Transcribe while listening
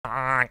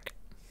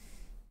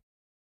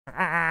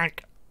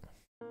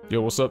Yo,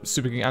 what's up?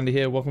 Super King Andy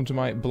here. Welcome to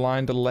my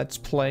blind let's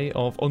play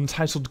of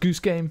Untitled Goose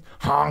game.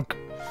 Honk!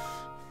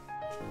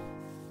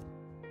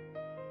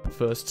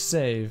 First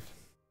save.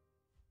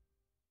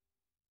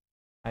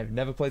 I've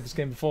never played this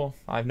game before.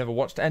 I've never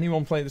watched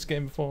anyone play this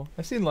game before.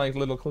 I've seen like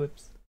little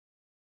clips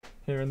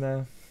here and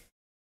there,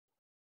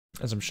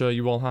 as I'm sure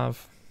you all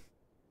have.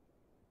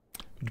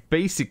 But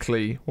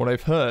basically, what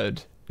I've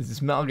heard is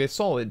this Metal Gear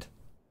Solid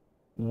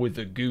with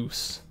a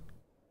goose.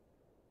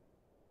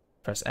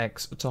 Press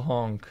X to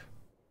honk.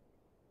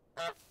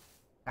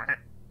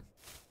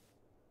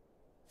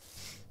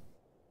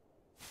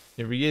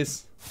 Here he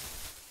is.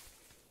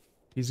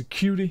 He's a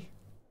cutie.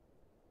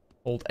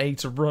 Hold A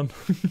to run.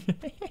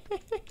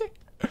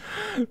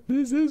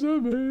 This is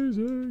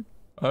amazing.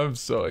 I'm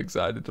so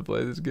excited to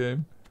play this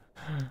game.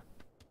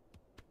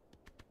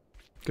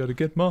 Gotta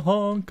get my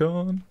honk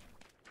on.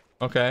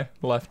 Okay,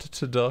 left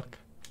to duck.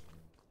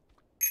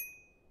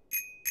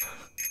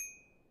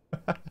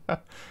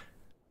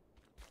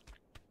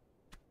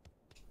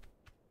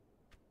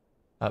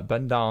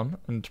 Bend down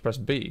and press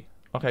B.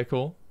 Okay,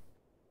 cool.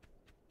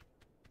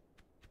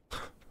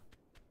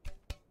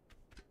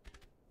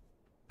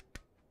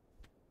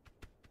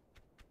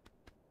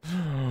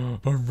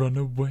 A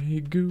runaway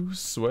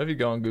goose. Where have you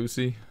gone,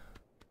 Goosey?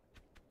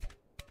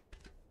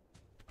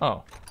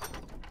 Oh.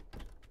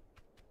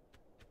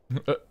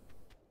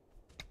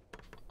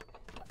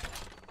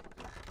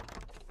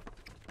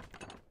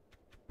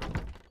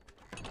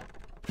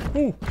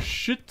 Oh,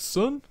 shit,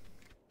 son.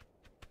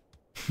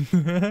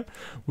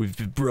 We've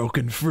been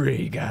broken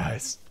free,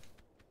 guys.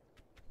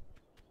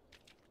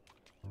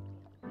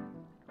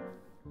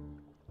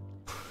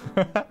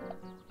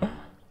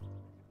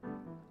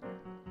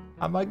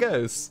 How my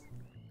goes?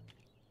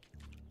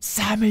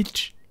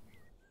 Sandwich.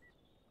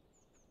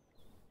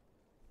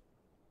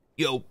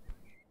 Yo,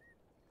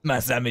 my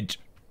sandwich.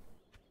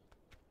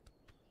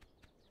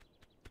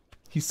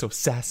 He's so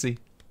sassy.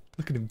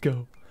 Look at him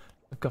go.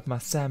 I've got my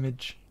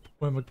sandwich.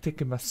 Where am I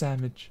taking my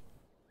sandwich?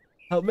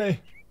 Help me.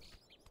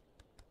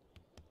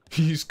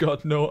 He's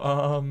got no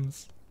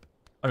arms.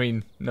 I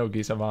mean, no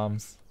geese have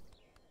arms.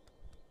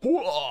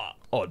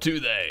 Or do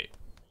they?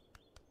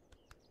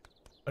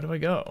 Where do I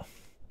go?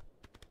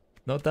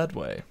 Not that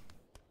way.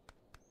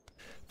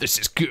 This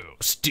is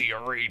Goose. Do you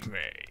read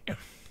me?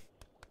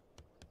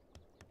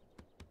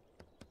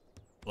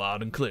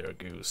 Loud and clear,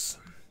 Goose.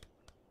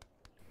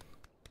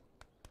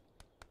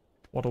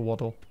 Waddle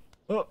waddle.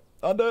 Oh,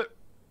 under.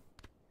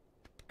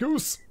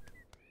 Goose.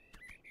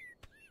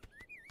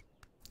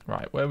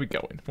 Right, where are we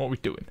going? What are we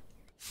doing?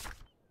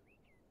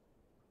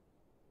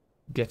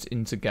 Get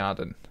into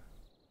garden.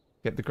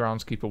 Get the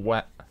groundskeeper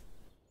wet.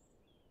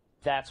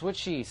 That's what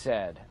she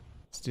said.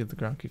 Steal the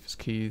groundskeeper's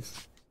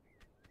keys.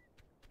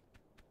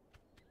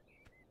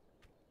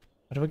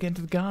 How do I get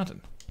into the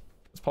garden?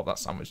 Let's pop that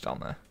sandwich down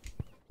there.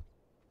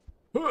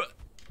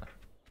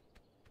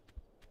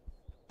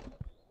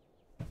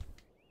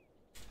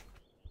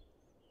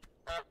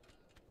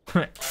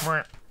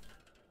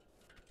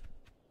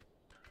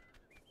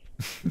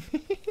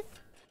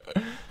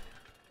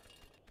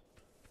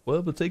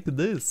 Well, but take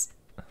this.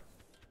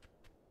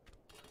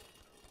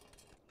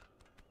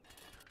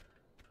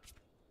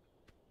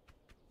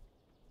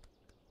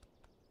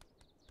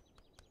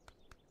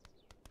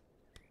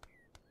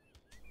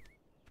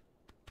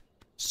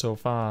 So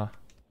far,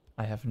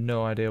 I have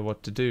no idea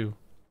what to do.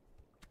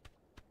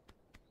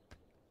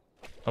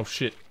 Oh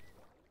shit.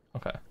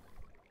 Okay.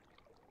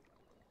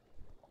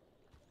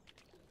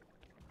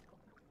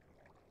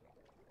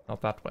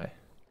 Not that way.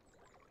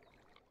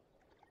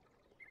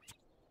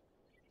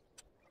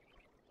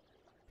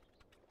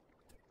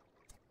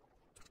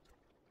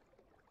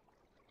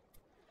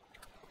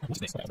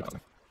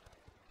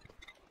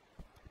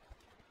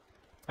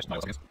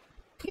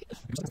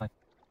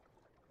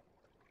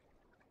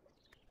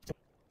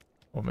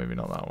 Or maybe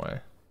not that way.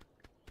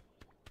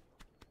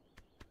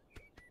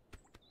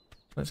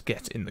 Let's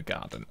get in the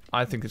garden.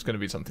 I think it's going to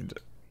be something to...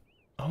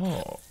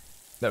 Oh,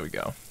 there we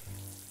go.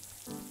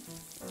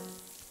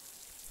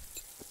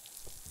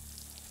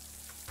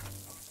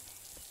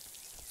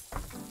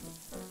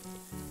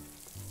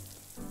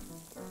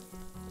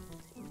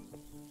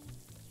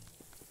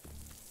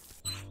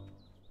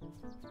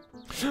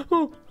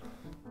 Oh.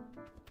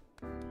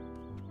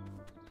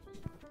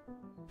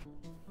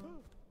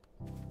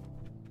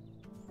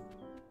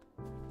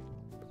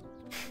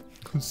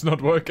 It's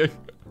not working.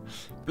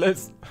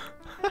 Bless.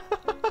 I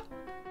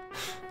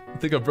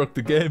think I broke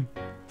the game.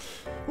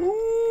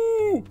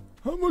 Ooh,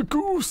 I'm a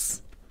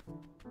goose.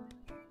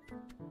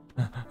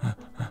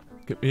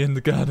 Get me in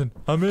the garden.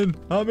 I'm in.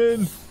 I'm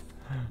in.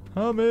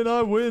 I'm in.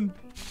 I win.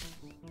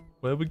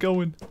 Where are we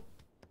going?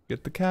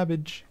 Get the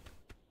cabbage.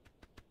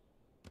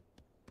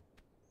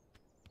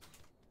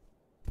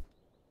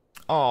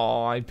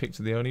 Oh, I picked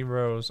the only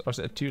rose. Oh, is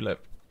it a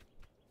tulip?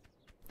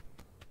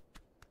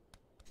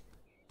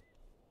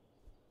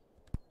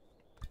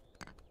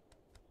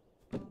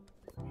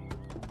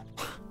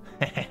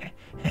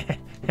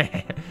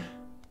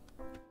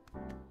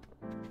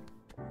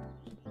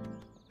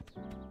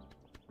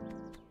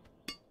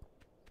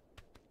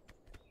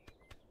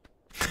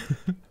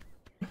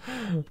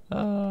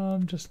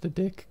 I'm just a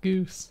dick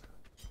goose.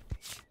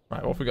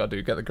 Right, what have we got to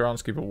do? Get the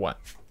groundskeeper wet.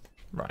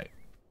 Right.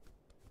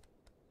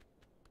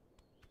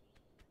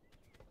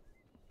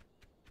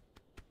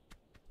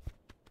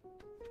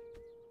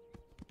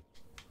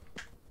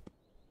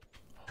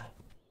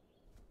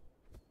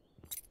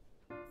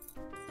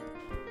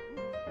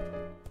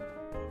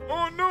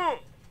 Oh no!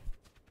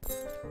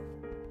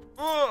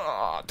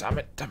 Oh, damn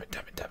it, damn it,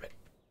 damn it, damn it.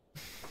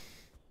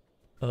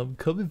 I'm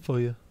coming for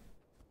you.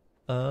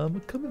 I'm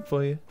coming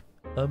for you.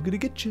 I'm gonna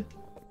get you.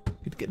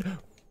 Gonna get.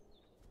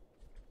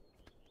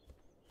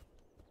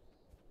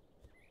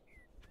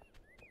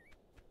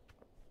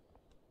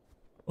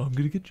 I'm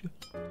gonna get you.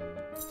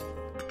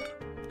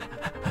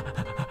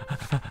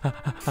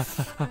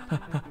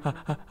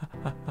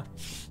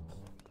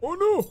 Oh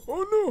no!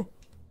 Oh no!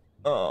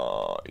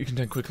 Oh, you can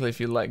turn quickly if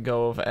you let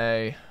go of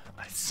A.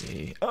 I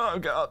see. Oh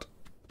god.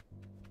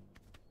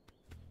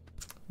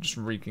 Just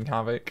wreaking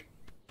havoc.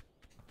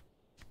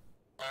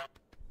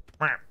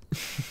 How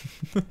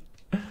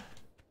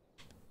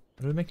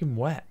do we make him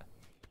wet?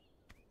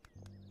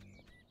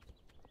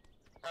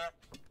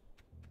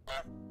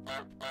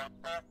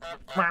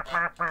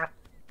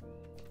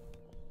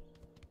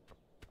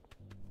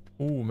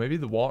 Ooh, maybe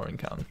the watering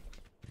can.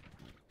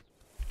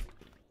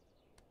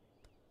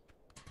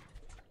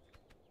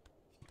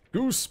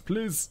 Goose,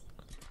 please.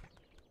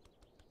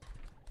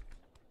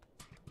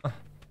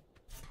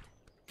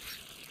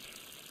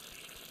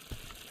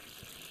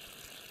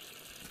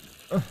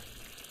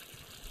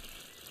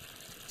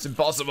 It's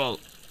impossible.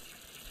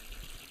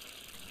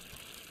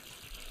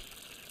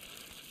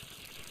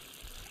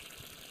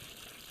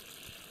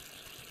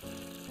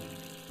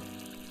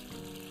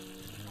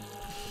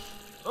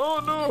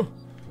 Oh no!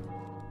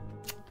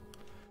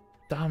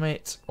 Damn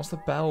it. What's the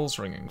bells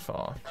ringing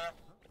for?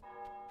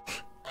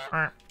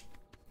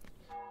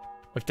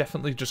 We've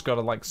definitely just got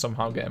to, like,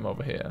 somehow get him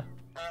over here.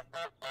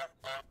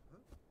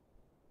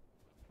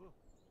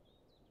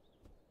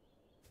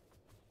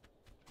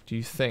 Do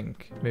you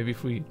think maybe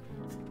if we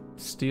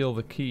steal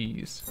the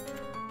keys?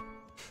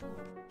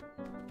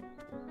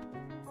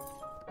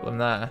 Put them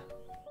there.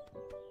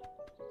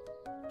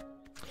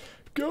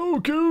 Go,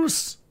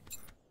 Goose!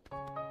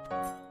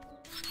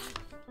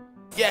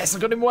 Yes, I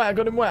got him wet, I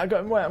got him wet, I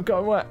got him wet, I got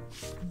him wet.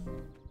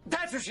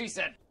 That's what she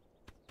said.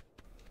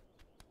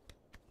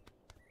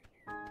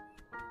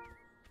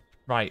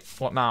 Right,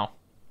 what now?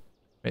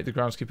 Make the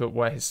groundskeeper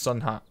wear his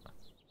sun hat.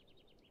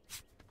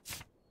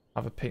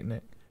 Have a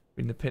picnic.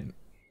 Bring the picnic.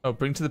 Oh,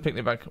 bring to the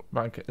picnic bank.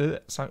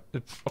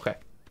 Okay.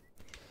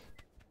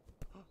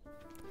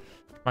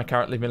 My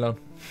carrot, leave me alone.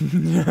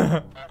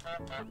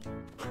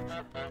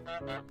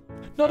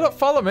 No, don't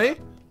follow me.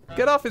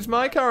 Get off, it's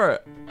my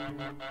carrot.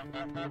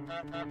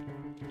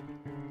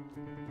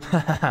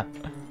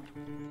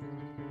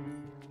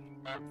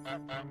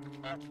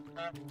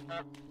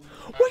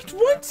 Wait,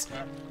 what?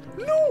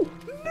 No,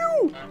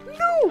 no,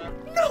 no,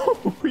 no,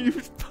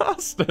 you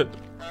bastard.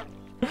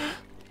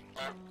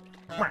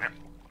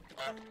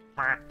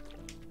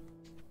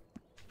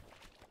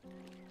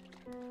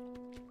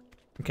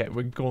 Okay,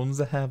 we're going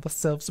to have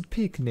ourselves a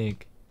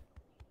picnic.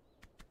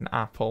 An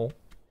apple.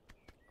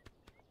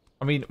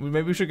 I mean,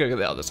 maybe we should go get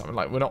the other side.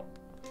 Like, we're not...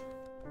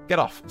 Get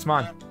off, it's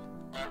mine.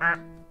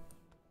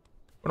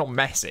 We're not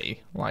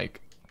messy,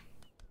 like...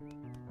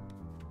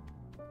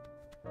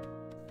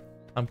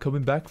 I'm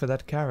coming back for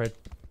that carrot.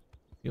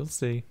 You'll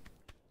see.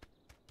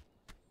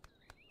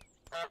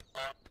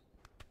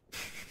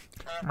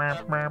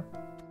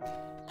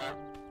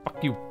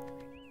 Fuck you.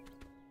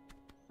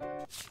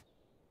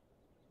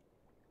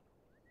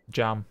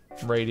 Jam,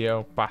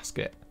 radio,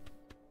 basket.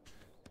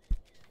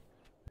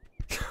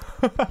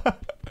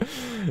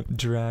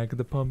 Drag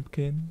the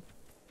pumpkin.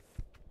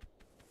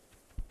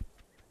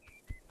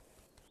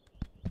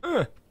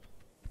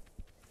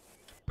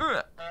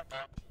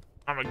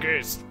 I'm a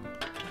goose.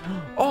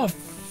 Oh,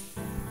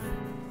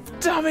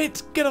 damn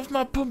it! Get off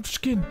my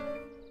pumpkin!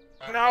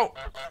 No!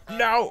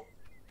 No!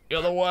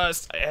 You're the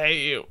worst. I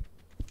hate you.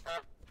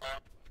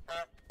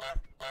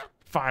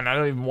 Fine, I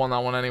don't even want that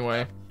one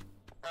anyway.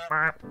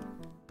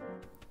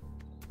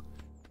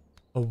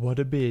 Oh, what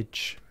a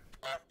bitch.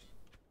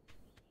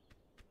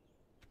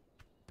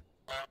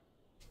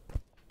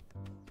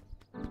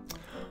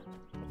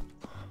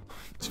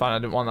 It's fine, I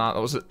didn't want that.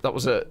 That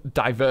was a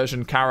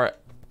diversion carrot.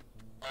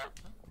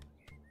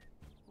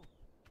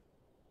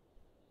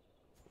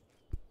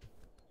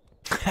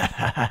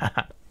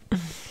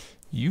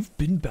 You've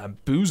been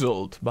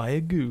bamboozled by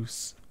a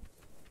goose.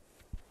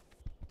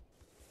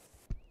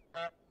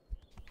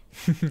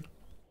 I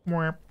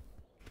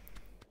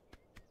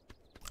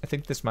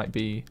think this might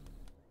be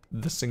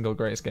the single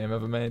greatest game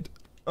ever made.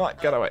 Alright,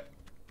 get away.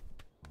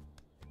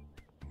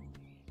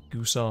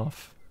 Goose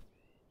off.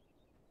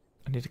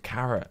 I need a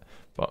carrot,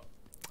 but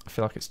I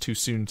feel like it's too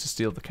soon to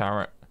steal the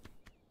carrot.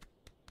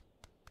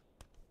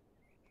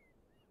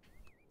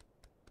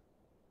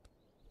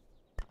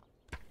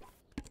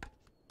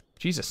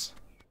 Jesus.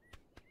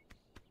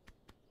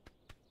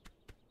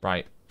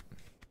 Right.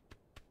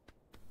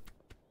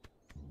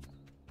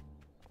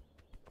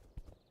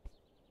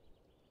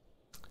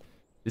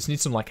 This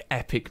needs some like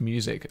epic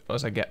music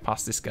as I get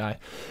past this guy.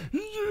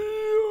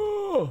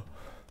 Yeah!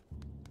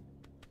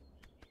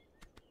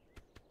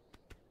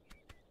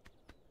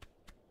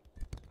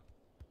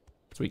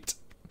 Sweet.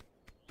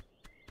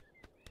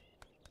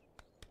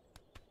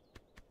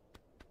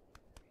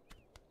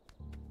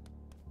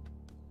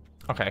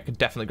 Okay, I can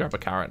definitely grab a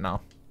carrot now.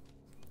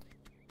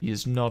 He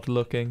is not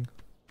looking.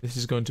 This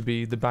is going to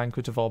be the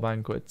banquet of all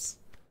banquets.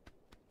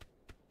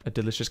 A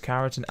delicious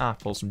carrot, an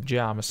apple, some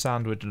jam, a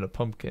sandwich, and a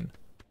pumpkin.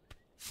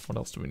 What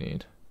else do we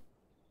need?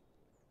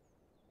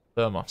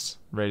 Thermos,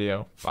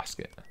 radio,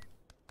 basket.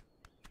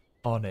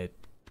 On it.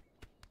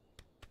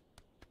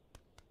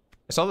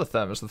 I saw the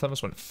thermos. The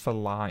thermos went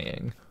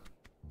flying.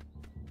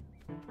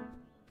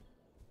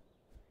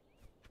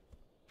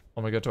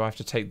 Oh my god, do I have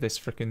to take this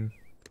freaking...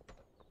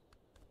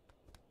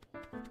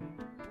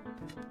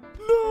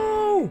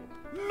 No!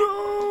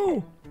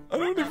 No! I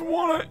don't even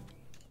want it!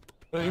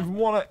 I don't even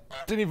want it.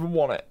 Didn't even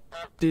want it.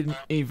 Didn't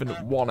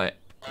even want it.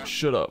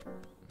 Shut up.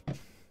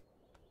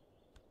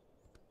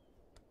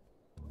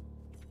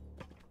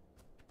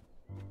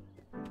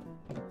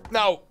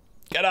 No!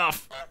 Get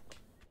off!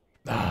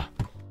 Ah.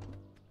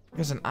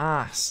 He's an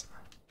ass.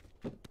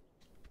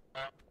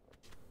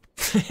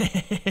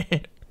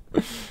 See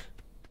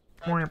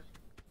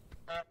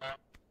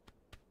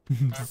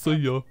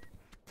ya.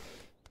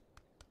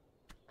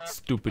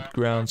 Stupid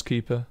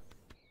groundskeeper.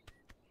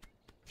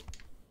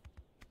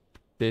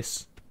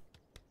 This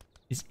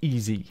is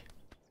easy.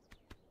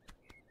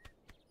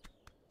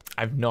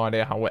 I have no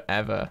idea how we're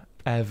ever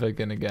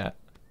gonna get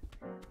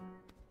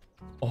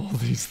all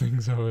these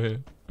things over here.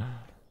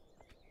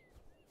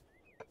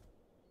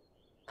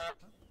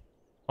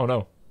 Oh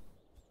no.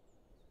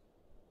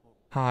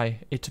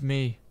 Hi, it's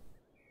me.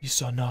 You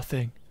saw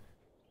nothing.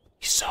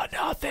 You saw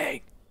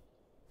nothing.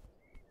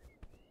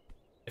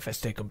 If I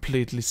stay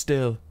completely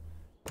still.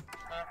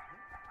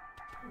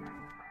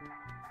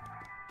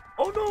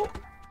 Oh no!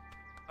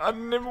 I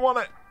didn't even want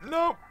it.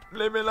 No,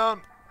 leave me alone.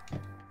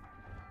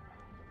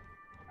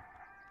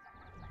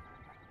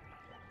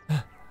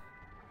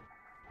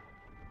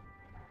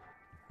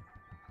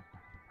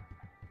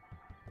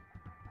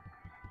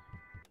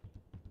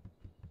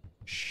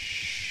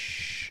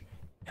 Shh.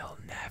 He'll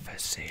never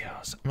see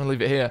us. I'm gonna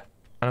leave it here,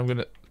 and I'm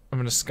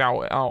gonna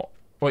scout it out.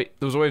 Wait,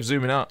 there was a way of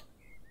zooming out.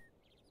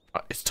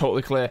 It's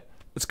totally clear.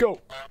 Let's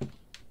go.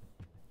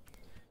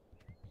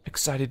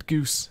 Excited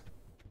goose.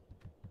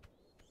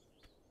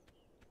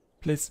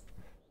 Please.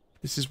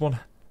 This is one.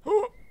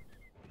 Oh.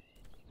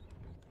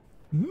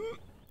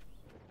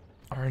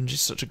 Orange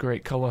is such a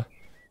great colour.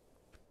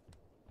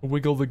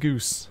 Wiggle the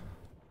goose.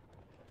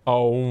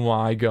 Oh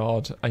my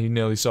god. He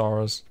nearly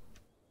saw us.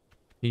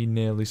 He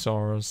nearly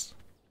saw us.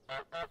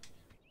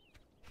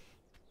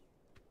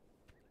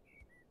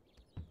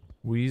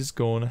 We's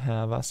gonna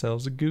have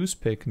ourselves a goose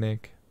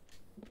picnic.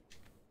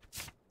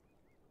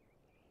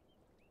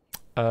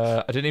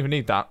 I didn't even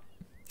need that.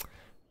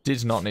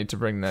 Did not need to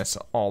bring this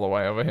all the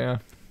way over here.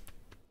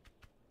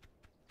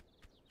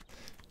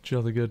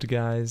 Jolly good,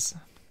 guys.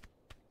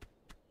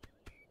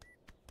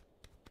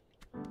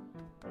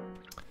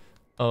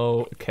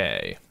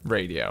 Okay,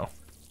 radio.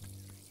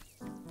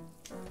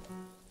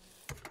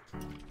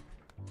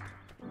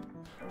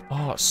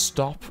 Oh,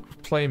 stop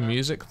playing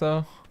music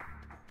though.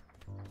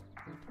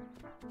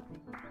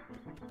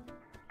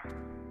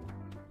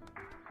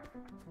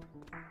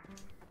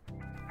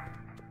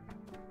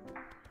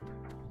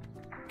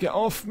 Get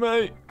off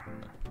me!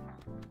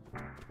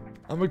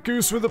 I'm a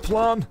goose with a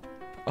plan.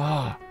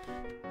 Ah,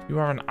 you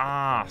are an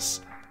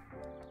ass.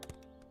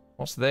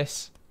 What's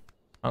this?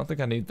 I don't think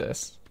I need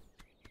this.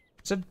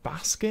 It said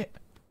basket.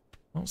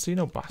 I don't see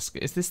no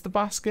basket. Is this the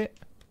basket?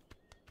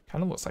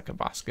 Kind of looks like a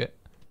basket.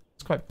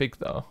 It's quite big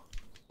though.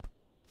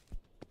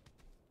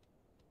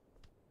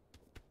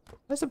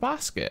 Where's a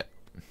basket?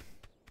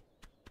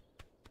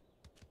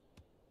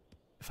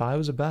 If I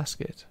was a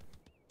basket,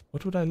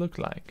 what would I look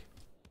like?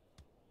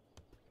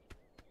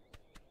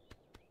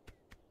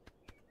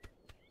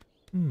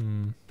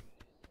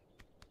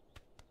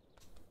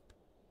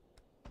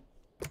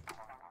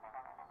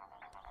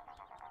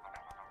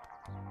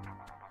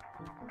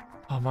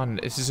 Oh man,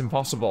 this is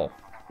impossible.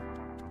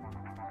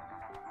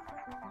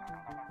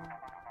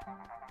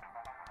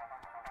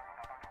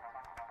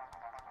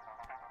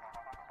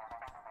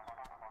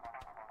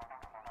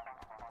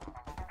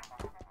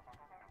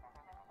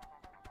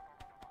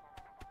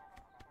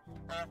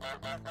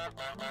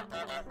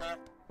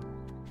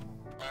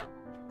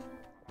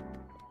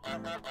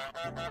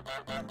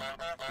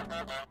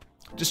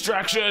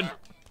 Distraction!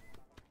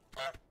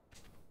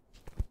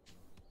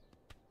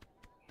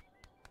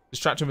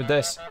 Distract him with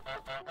this.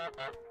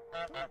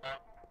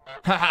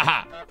 Ha ha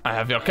ha! I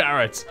have your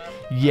carrot!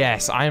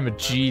 Yes, I am a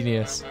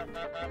genius.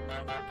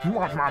 Didn't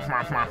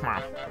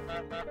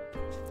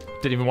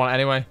even want it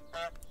anyway.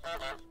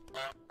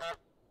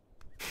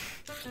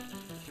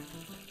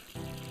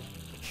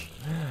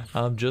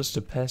 I'm just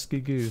a pesky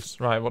goose.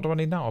 Right, what do I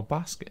need now? A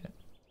basket?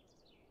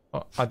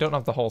 Oh, I don't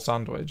have the whole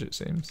sandwich, it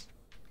seems.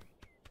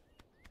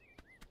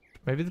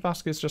 Maybe the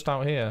basket's just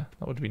out here.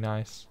 That would be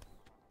nice.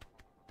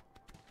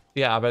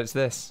 Yeah, I bet it's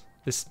this.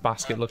 This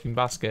basket-looking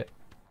basket.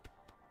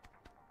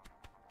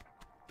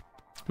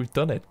 We've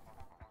done it.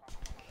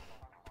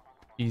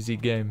 Easy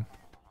game.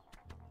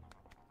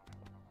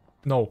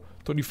 No,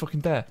 don't you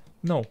fucking dare.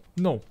 No,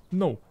 no,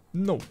 no,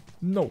 no,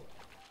 no.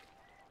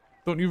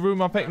 Don't you ruin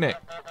my picnic.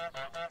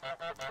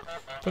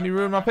 Don't you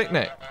ruin my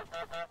picnic.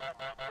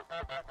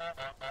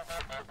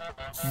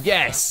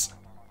 Yes!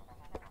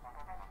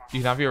 You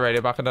can have your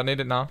radio back, I don't need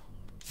it now.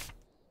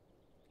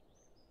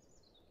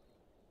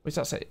 What does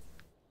that say?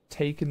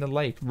 Take in the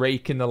lake.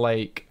 Rake in the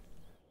lake.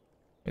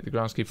 Make the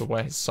groundskeeper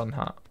wear his sun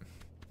hat.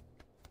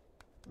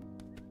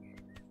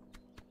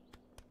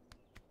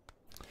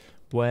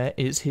 Where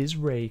is his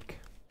rake?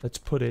 Let's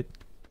put it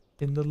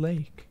in the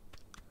lake.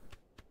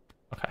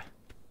 Okay.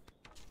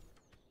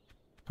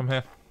 Come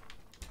here.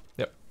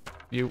 Yep.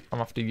 You. I'm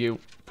after you.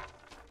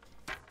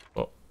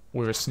 Oh,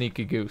 we're a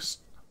sneaky goose.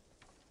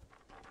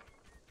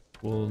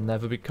 We'll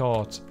never be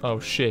caught. Oh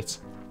shit.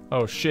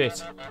 Oh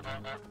shit.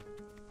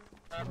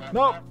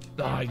 No!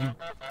 Ah, you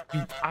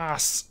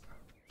ass.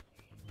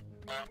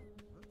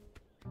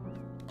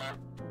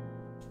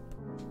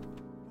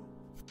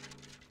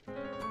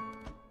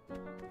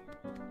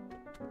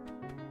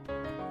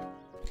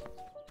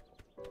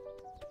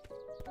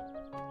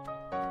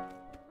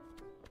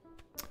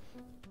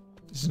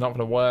 This is not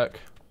gonna work.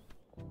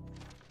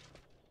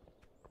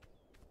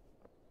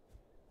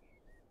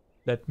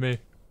 Let me.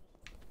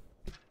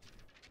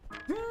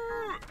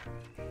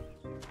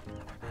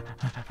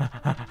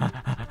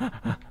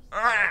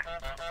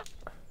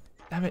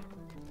 Damn it.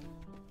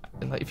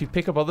 Like, if you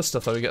pick up other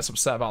stuff though, he gets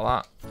upset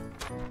about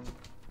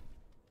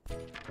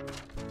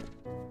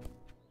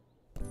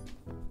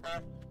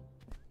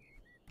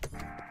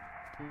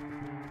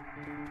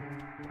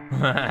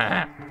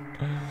that.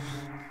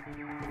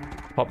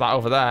 Pop that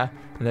over there,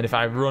 and then if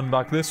I run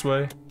back this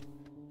way,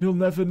 you'll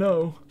never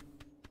know.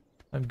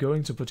 I'm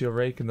going to put your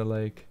rake in the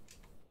lake.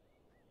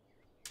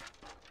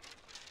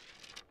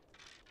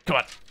 Come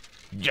on.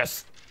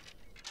 Yes.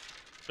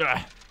 Ugh.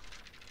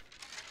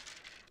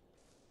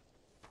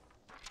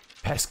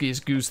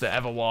 Peskiest goose that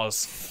ever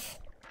was.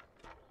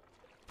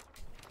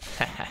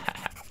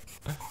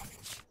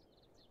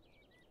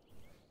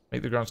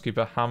 Make the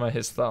groundskeeper hammer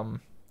his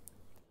thumb.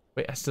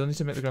 Wait, I still need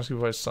to make the groundskeeper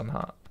wear his sun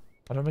hat.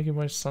 I don't make him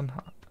wear his sun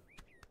hat.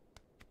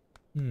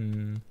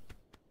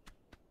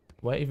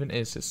 Where even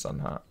is his sun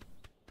hat?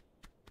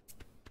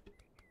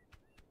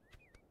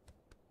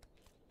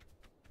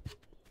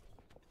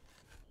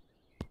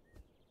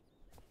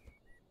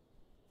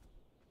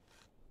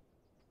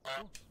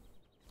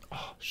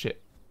 Oh,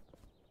 shit.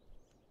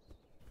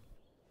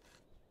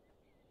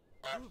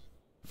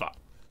 Fuck.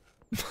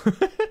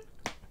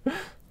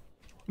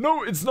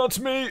 No, it's not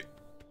me!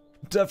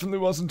 Definitely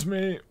wasn't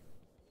me.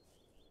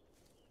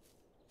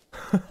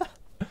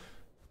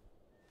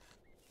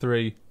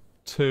 3,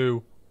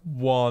 2,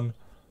 1.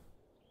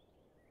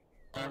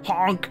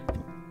 Honk!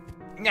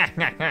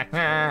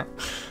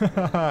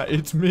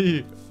 It's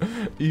me,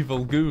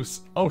 evil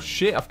goose. Oh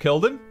shit, I've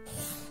killed him?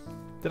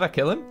 Did I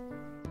kill him?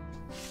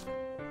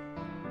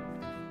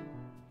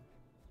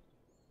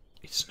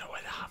 He doesn't know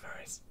where the hammer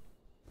is.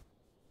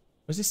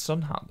 Where's his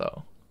sun hat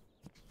though?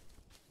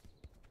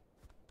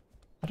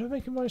 How do I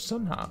make him wear a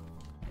sun hat?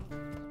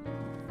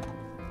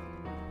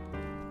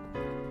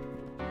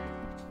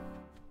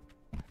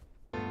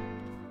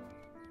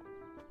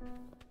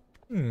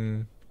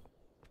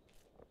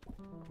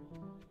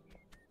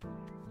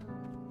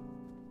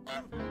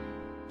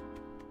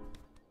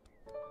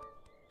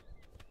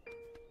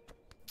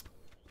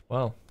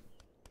 Well,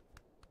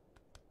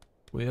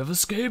 we have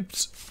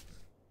escaped.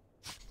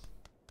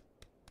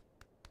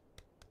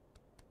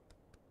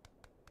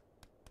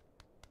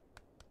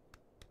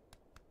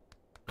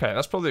 Okay,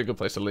 that's probably a good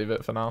place to leave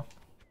it for now.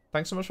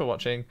 Thanks so much for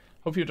watching.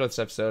 Hope you enjoyed this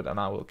episode, and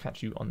I will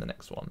catch you on the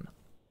next one.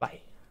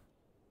 Bye.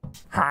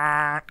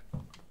 Honk.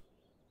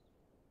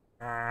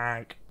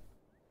 Honk.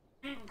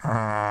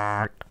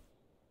 Honk.